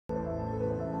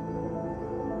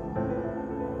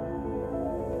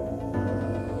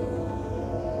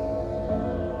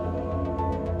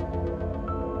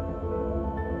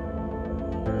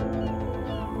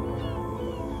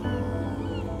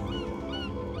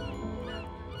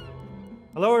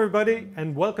Hello everybody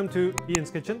and welcome to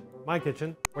Ian's Kitchen, my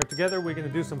kitchen, where together we're going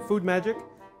to do some food magic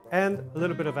and a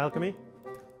little bit of alchemy.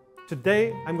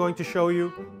 Today I'm going to show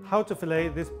you how to fillet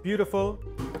this beautiful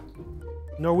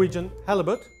Norwegian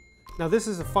halibut. Now this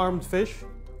is a farmed fish,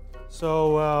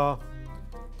 so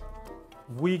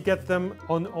we get them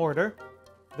on order.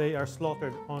 They are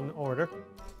slaughtered on order,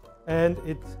 and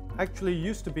it actually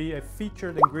used to be a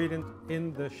featured ingredient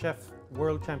in the Chef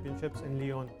World Championships in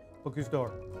Lyon, Bocuse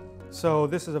d'Or. So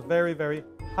this is a very, very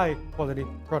high quality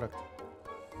product.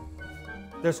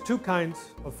 There's two kinds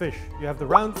of fish. You have the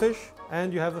round fish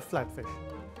and you have the flat fish.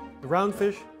 The round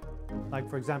fish, like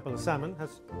for example a salmon,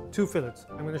 has two fillets.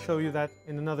 I'm going to show you that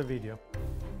in another video.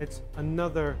 It's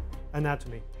another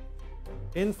anatomy.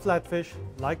 In flat fish,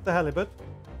 like the halibut,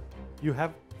 you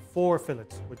have 4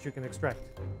 fillets which you can extract.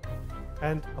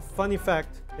 And a funny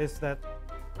fact is that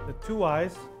the two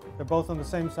eyes, they're both on the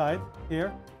same side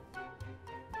here.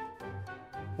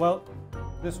 Well,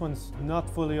 this one's not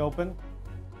fully open.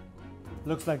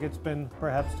 Looks like it's been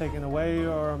perhaps taken away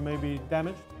or maybe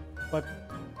damaged. But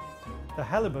the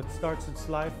halibut starts its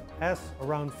life as a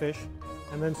round fish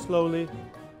and then slowly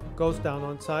goes down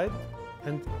on side,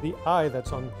 and the eye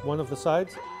that's on one of the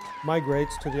sides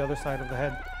migrates to the other side of the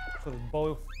head, so that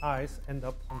both eyes end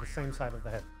up on the same side of the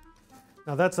head.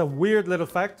 Now that's a weird little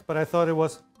fact, but I thought it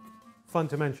was fun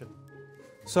to mention.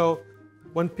 So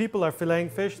when people are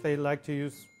filleting fish, they like to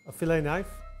use a fillet knife.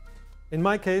 In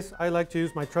my case, I like to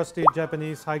use my trusty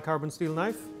Japanese high carbon steel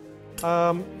knife.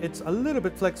 It's a little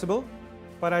bit flexible,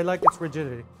 but I like its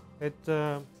rigidity.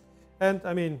 And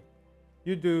I mean,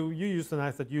 you use the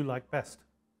knife that you like best.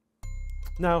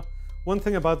 Now, one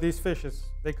thing about these fish is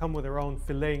they come with their own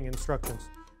filleting instructions.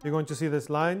 You're going to see this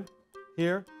line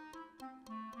here.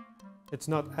 It's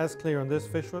not as clear on this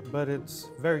fish, but it's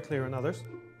very clear on others.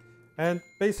 And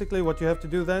basically what you have to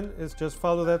do then is just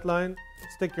follow that line,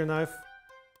 stick your knife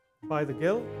by the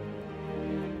gill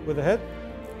with the head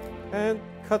and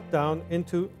cut down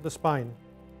into the spine,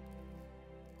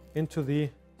 into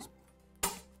the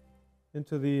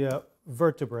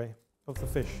vertebrae of the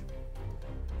fish.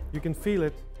 You can feel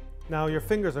it. Now your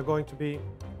fingers are going to be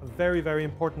a very, very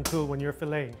important tool when you're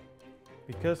filleting,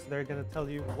 because they're going to tell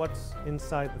you what's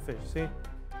inside the fish. See,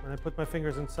 when I put my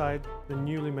fingers inside the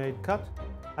newly made cut,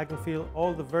 I can feel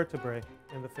all the vertebrae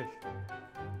in the fish.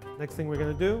 Next thing we're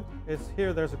going to do is,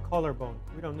 here there's a collarbone.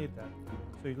 We don't need that.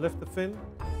 So you lift the fin,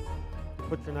 you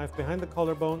put your knife behind the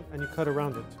collarbone and you cut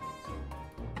around it.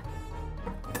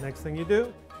 Next thing you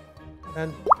do,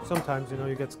 and sometimes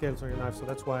you get scales on your knife, so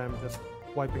that's why I'm just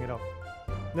wiping it off.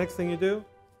 Next thing you do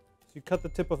is you cut the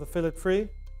tip of the fillet free,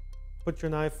 put your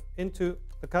knife into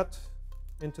the cut,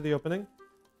 into the opening,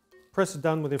 press it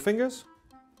down with your fingers,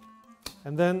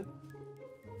 and then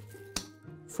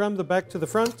from the back to the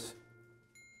front,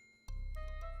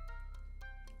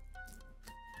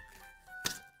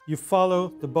 you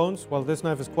follow the bones. Well, this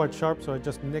knife is quite sharp, so I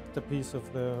just nicked a piece of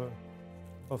the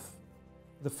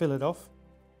fillet off.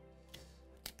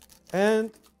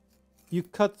 And you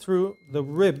cut through the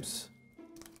ribs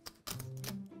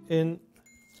in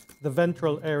the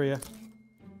ventral area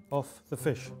of the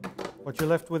fish. What you're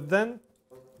left with then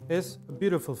is a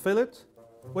beautiful fillet,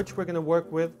 which we're going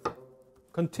to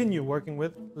continue working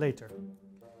with later.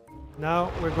 Now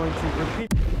we're going to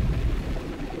repeat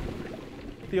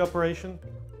the operation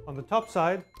on the top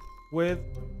side with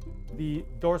the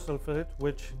dorsal fillet,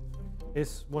 which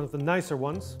is one of the nicer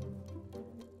ones.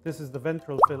 This is the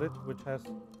ventral fillet, which has,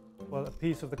 well, a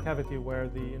piece of the cavity where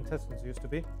the intestines used to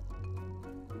be.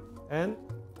 And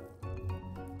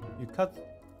you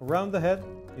cut around the head.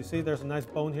 You see there's a nice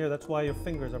bone here. That's why your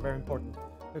fingers are very important.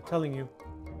 They're telling you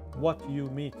what you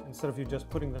meat. Instead of you just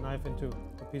putting the knife into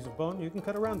a piece of bone, you can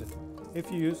cut around it if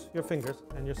you use your fingers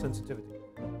and your sensitivity.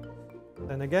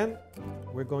 Then again,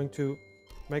 we're going to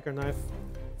make our knife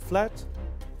flat,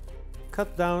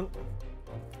 cut down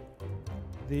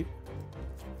the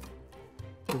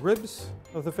ribs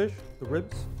of the fish,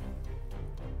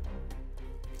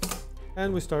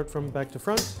 and we start from back to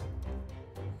front,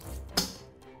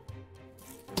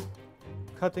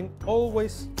 cutting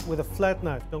always with a flat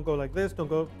knife. Don't go like this, don't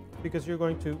go, because you're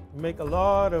going to make a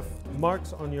lot of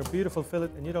marks on your beautiful fillet,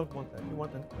 and you don't want that. You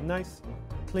want a nice,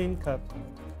 clean cut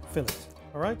fillet.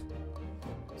 All right?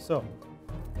 So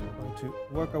we're going to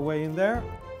work our way in there,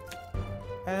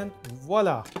 and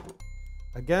voila!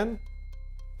 Again,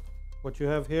 what you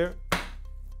have here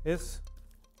is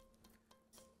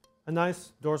a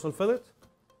nice dorsal fillet.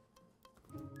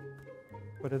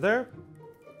 Put it there.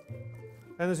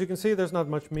 And as you can see, there's not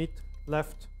much meat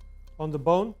left on the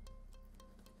bone,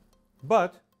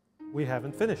 but we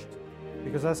haven't finished,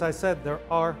 because as I said, there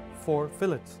are 4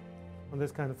 fillets. on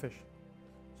this kind of fish.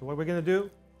 So what we're going to do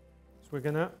is we're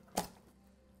going to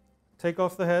take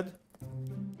off the head,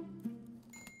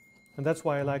 and that's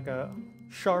why I like a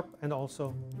sharp and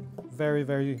also very,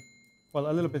 very, well,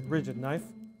 a little bit rigid knife.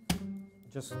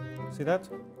 Just see that?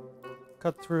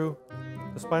 Cut through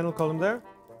the spinal column there,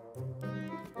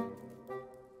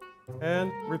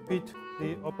 and repeat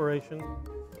the operation.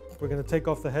 We're going to take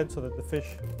off the head so that the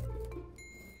fish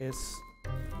is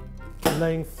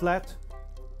laying flat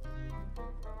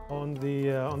on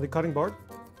the cutting board.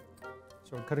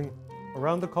 So we're cutting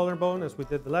around the collarbone as we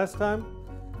did the last time.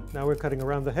 Now we're cutting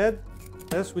around the head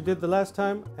as we did the last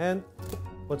time, and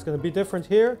what's going to be different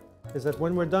here is that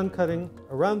when we're done cutting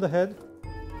around the head,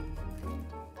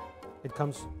 it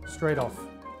comes straight off.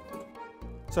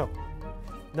 So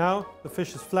now the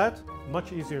fish is flat,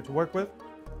 much easier to work with,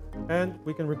 and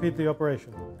we can repeat the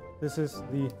operation. This is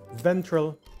the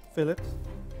ventral fillet,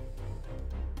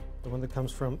 the one that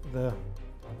comes from the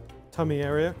tummy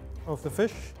area of the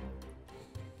fish.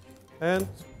 And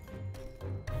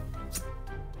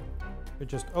you're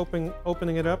just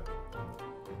opening it up.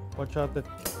 Watch out that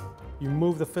you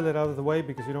move the fillet out of the way,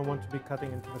 because you don't want to be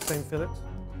cutting into the same fillet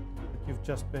that you've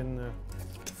just been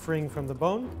freeing from the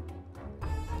bone.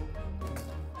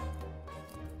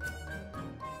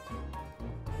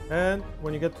 And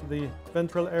when you get to the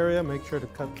ventral area, make sure to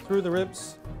cut through the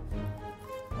ribs.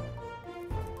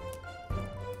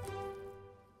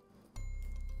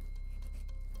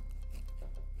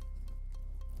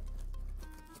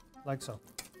 Like so.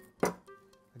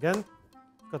 Again,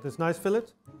 got this nice fillet.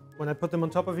 When I put them on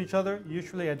top of each other,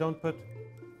 usually I don't put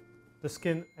the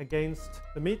skin against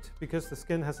the meat, because the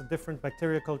skin has a different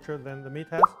bacteria culture than the meat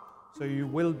has. So you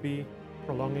will be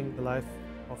prolonging the life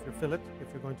of your fillet if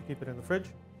you're going to keep it in the fridge.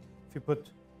 If you put,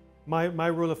 my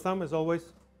rule of thumb is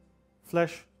always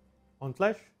flesh on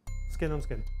flesh, skin on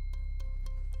skin.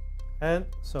 And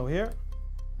so here,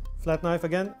 flat knife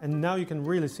again, and now you can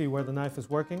really see where the knife is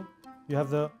working. You have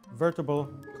the vertebral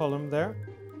column there,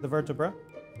 the vertebra.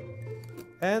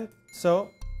 And so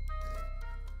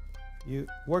you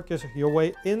work your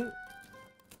way in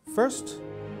first,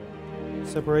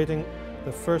 separating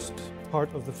the first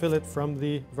part of the fillet from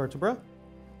the vertebra.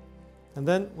 And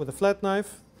then with a flat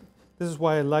knife, this is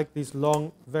why I like these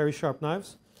long, very sharp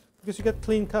knives, because you get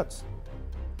clean cuts.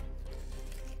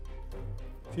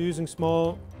 If you're using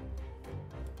small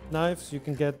knives, you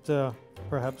can get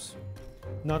perhaps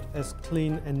not as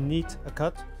clean and neat a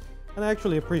cut, and I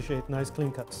actually appreciate nice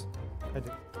clean cuts. I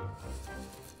do.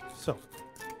 So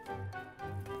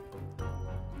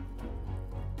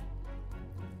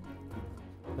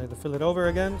lay the fillet over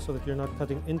again so that you're not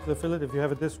cutting into the fillet. If you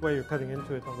have it this way, you're cutting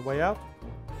into it on the way out.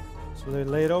 So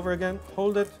lay it over again,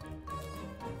 hold it,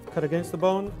 cut against the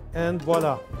bone, and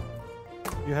voila!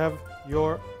 You have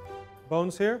your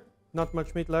bones here, not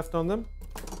much meat left on them,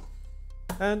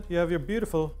 and you have your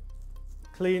beautiful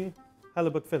clean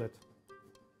halibut fillet,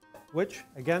 which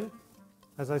again,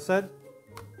 as I said,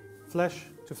 flesh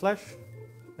to flesh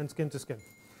and skin to skin.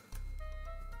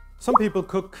 Some people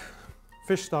cook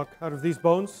fish stock out of these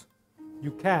bones. You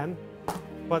can,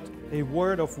 but a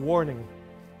word of warning: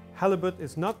 halibut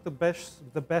is not the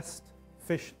best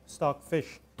fish stock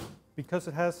fish, because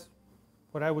it has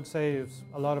what I would say is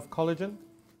a lot of collagen,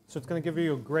 so it's going to give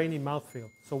you a grainy mouthfeel.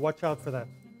 So watch out for that.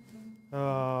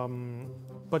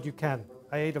 But you can.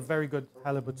 I ate a very good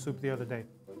halibut soup the other day,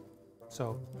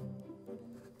 so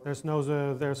there's no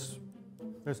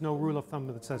rule of thumb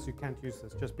that says you can't use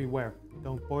this. Just beware.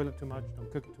 Don't boil it too much.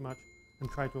 Don't cook it too much, and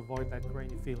try to avoid that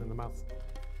grainy feel in the mouth.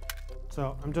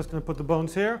 So I'm just going to put the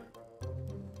bones here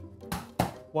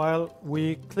while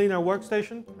we clean our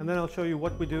workstation, and then I'll show you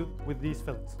what we do with these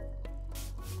fillets.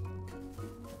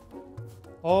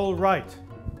 All right,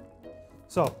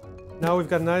 so now we've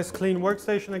got a nice clean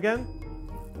workstation again.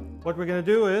 What we're going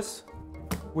to do is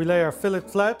we lay our fillet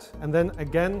flat, and then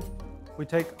again we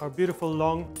take our beautiful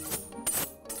long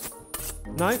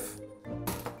knife.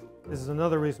 This is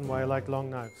another reason why I like long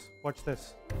knives. Watch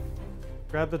this.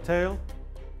 Grab the tail,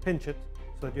 pinch it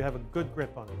so that you have a good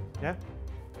grip on it, yeah?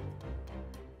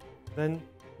 Then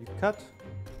you cut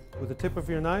with the tip of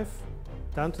your knife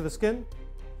down to the skin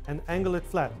and angle it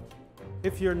flat.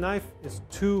 If your knife is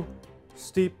too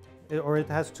steep, or it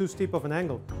has too steep of an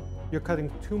angle, you're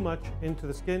cutting too much into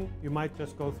the skin, you might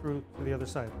just go through to the other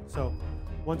side. So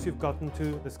once you've gotten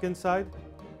to the skin side,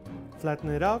 flatten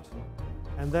it out,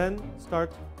 and then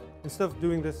start, instead of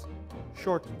doing this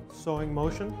short sawing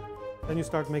motion, then you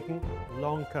start making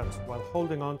long cuts while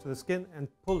holding on to the skin and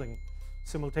pulling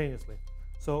simultaneously.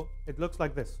 So it looks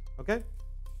like this, okay?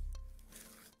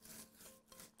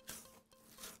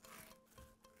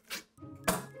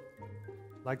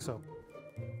 Like so.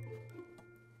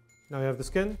 Now you have the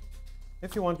skin.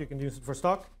 If you want, you can use it for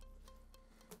stock.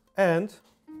 And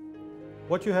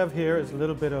what you have here is a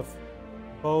little bit of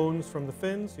bones from the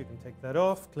fins. You can take that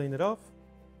off, clean it off.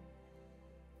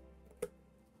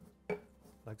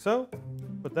 Like so.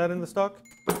 Put that in the stock.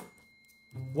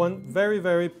 One very,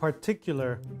 very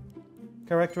particular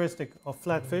characteristic of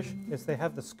flatfish is they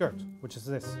have the skirt, which is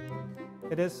this.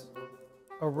 It is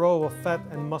a row of fat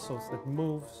and muscles that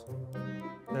moves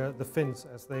the fins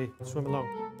as they swim along.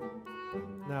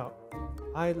 Now,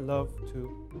 I love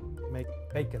to make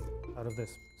bacon out of this.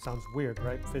 Sounds weird,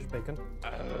 right? Fish bacon.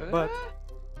 But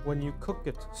when you cook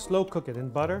it, slow cook it in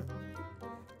butter,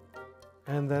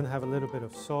 and then have a little bit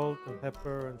of salt and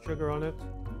pepper and sugar on it,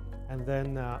 and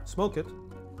then smoke it,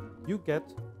 you get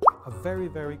a very,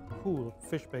 very cool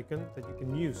fish bacon that you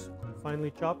can use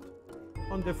finely chopped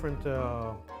on different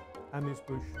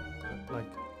amuse-bouche,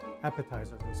 like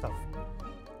appetizers and stuff.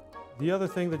 The other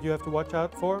thing that you have to watch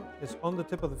out for is on the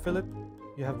tip of the fillet,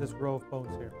 you have this row of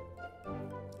bones here.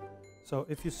 So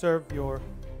if you serve your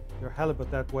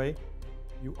halibut that way,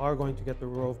 you are going to get the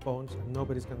row of bones, and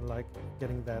nobody's going to like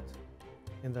getting that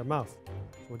in their mouth.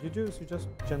 So what you do is you just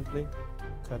gently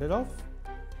cut it off,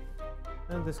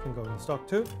 and this can go in the stock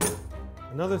too.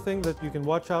 Another thing that you can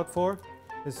watch out for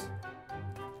is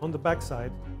on the back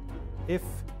side. If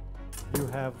you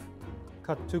have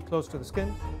cut too close to the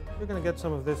skin, you're going to get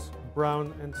some of this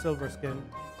brown and silver skin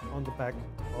on the back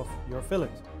of your fillet.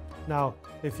 Now,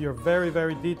 if you're very,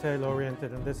 very detail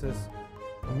oriented and this is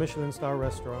a Michelin star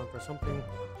restaurant or something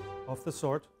of the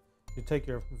sort, you take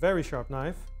your very sharp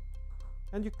knife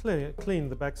and you clean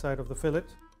the back side of the fillet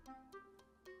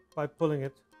by pulling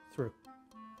it through.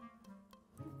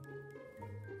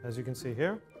 As you can see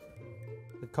here,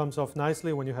 it comes off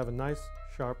nicely when you have a nice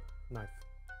sharp knife,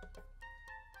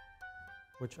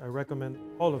 which I recommend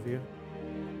all of you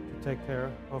to take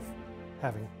care of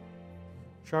having.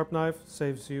 Sharp knife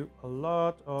saves you a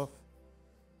lot of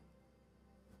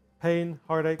pain,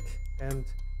 heartache, and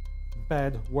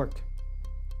bad work.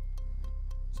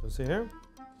 So see here,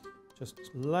 just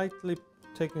lightly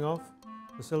taking off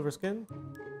the silver skin,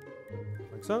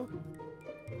 like so.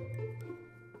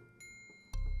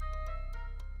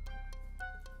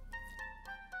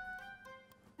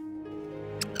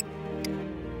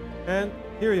 And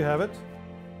here you have it.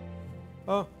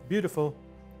 Oh, beautiful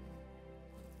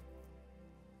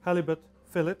halibut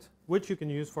fillet, which you can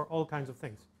use for all kinds of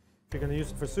things. If you're going to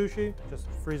use it for sushi, just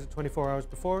freeze it 24 hours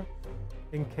before,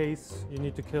 in case you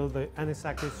need to kill the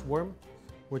anisakis worm,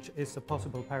 which is a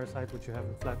possible parasite which you have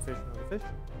in flatfish and other fish.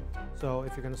 So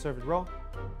if you're going to serve it raw,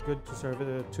 good to serve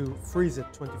it to freeze it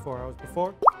 24 hours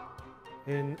before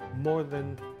in more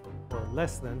than or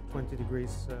less than 20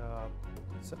 degrees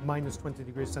minus 20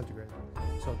 degrees centigrade.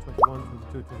 So 21,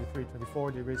 22, 23,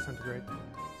 24 degrees centigrade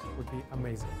would be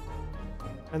amazing.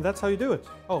 And that's how you do it.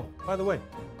 Oh, by the way,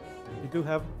 you do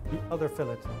have the other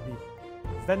fillet, the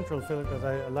ventral fillet as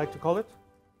I like to call it.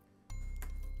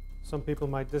 Some people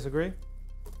might disagree.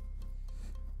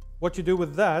 What you do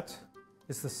with that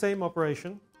is the same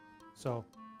operation. So,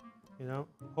 you know,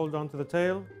 hold on to the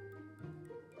tail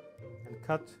and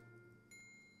cut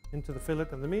into the fillet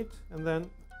and the meat, and then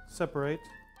separate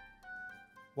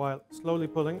while slowly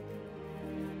pulling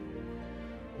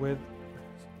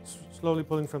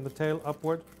from the tail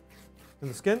upward in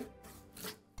the skin,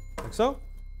 like so.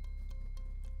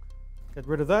 Get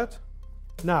rid of that.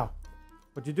 Now,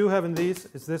 what you do have in these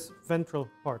is this ventral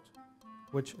part,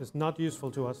 which is not useful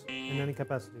to us in any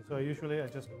capacity. So usually I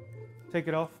just take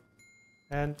it off,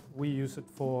 and we use it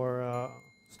for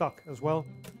stock as well,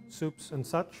 soups and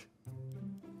such.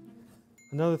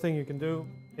 Another thing you can do,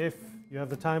 if you have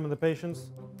the time and the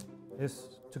patience,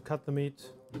 is to cut the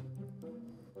meat.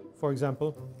 For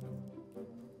example,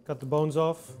 cut the bones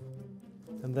off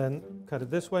and then cut it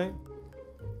this way,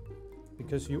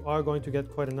 because you are going to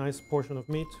get quite a nice portion of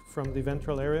meat from the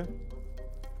ventral area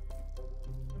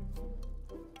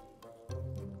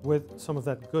with some of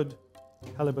that good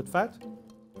halibut fat.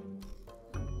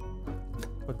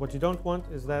 But what you don't want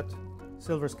is that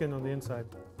silver skin on the inside.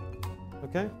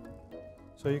 Okay?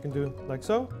 So you can do like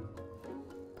so,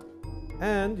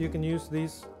 and you can use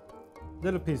these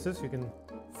little pieces. You can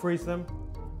freeze them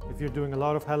if you're doing a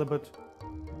lot of halibut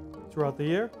throughout the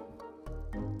year.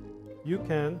 You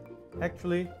can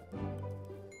actually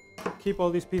keep all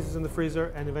these pieces in the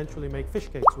freezer and eventually make fish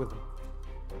cakes with them.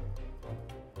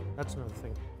 That's another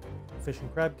thing. Fish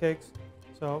and crab cakes.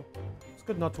 So it's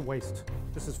good not to waste.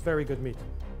 This is very good meat,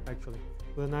 actually,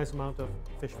 with a nice amount of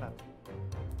fish fat.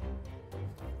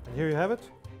 And here you have it.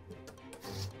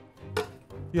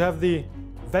 You have the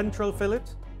ventral fillet.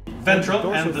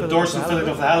 Ventral and the dorsal fillet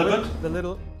of the halibut. The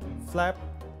little flap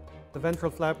The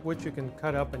ventral flap, which you can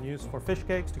cut up and use for fish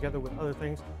cakes together with other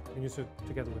things. You can use it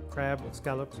together with crab, with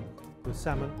scallops, with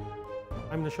salmon.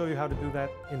 I'm going to show you how to do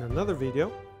that in another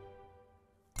video.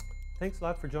 Thanks a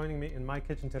lot for joining me in my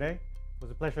kitchen today. It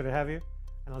was a pleasure to have you,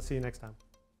 and I'll see you next time.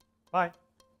 Bye.